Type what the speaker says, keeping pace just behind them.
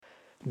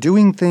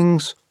Doing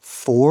things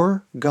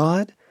for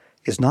God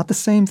is not the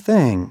same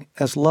thing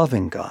as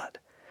loving God.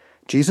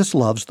 Jesus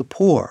loves the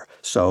poor,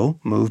 so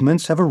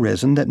movements have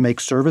arisen that make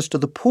service to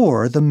the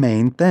poor the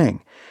main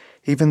thing,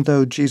 even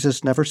though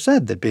Jesus never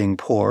said that being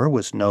poor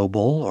was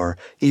noble or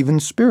even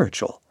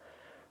spiritual.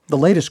 The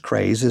latest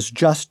craze is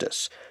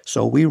justice,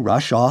 so we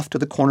rush off to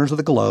the corners of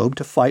the globe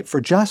to fight for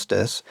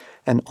justice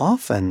and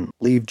often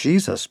leave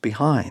Jesus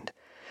behind.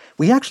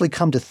 We actually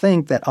come to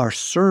think that our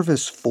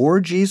service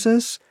for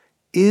Jesus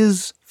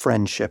is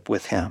friendship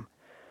with Him.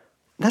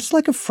 That's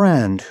like a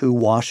friend who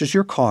washes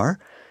your car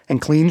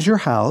and cleans your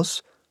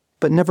house,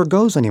 but never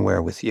goes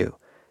anywhere with you,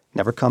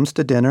 never comes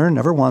to dinner,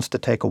 never wants to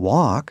take a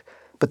walk,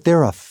 but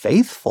they're a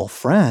faithful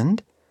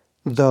friend,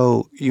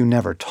 though you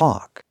never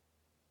talk.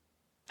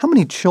 How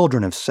many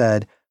children have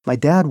said, "My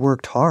dad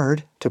worked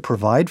hard to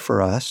provide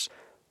for us,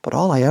 but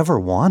all I ever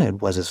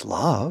wanted was his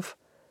love"?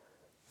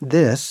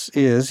 This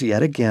is,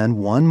 yet again,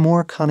 one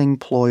more cunning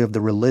ploy of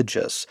the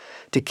religious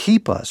to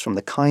keep us from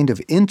the kind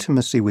of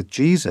intimacy with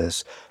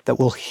Jesus that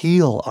will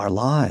heal our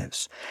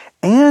lives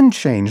and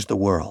change the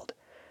world.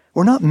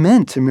 We're not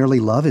meant to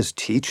merely love His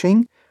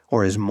teaching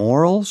or His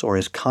morals or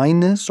His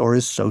kindness or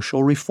His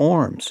social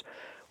reforms.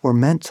 We're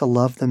meant to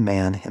love the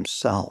man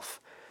Himself,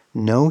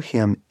 know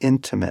Him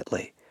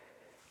intimately.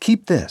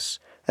 Keep this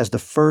as the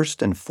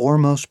first and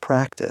foremost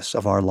practice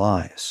of our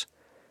lives.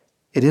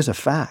 It is a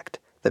fact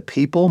that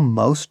people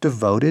most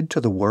devoted to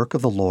the work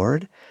of the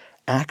Lord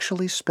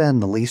actually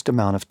spend the least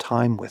amount of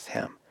time with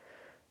Him.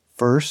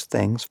 First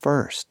things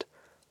first,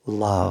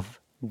 love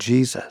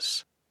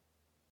Jesus.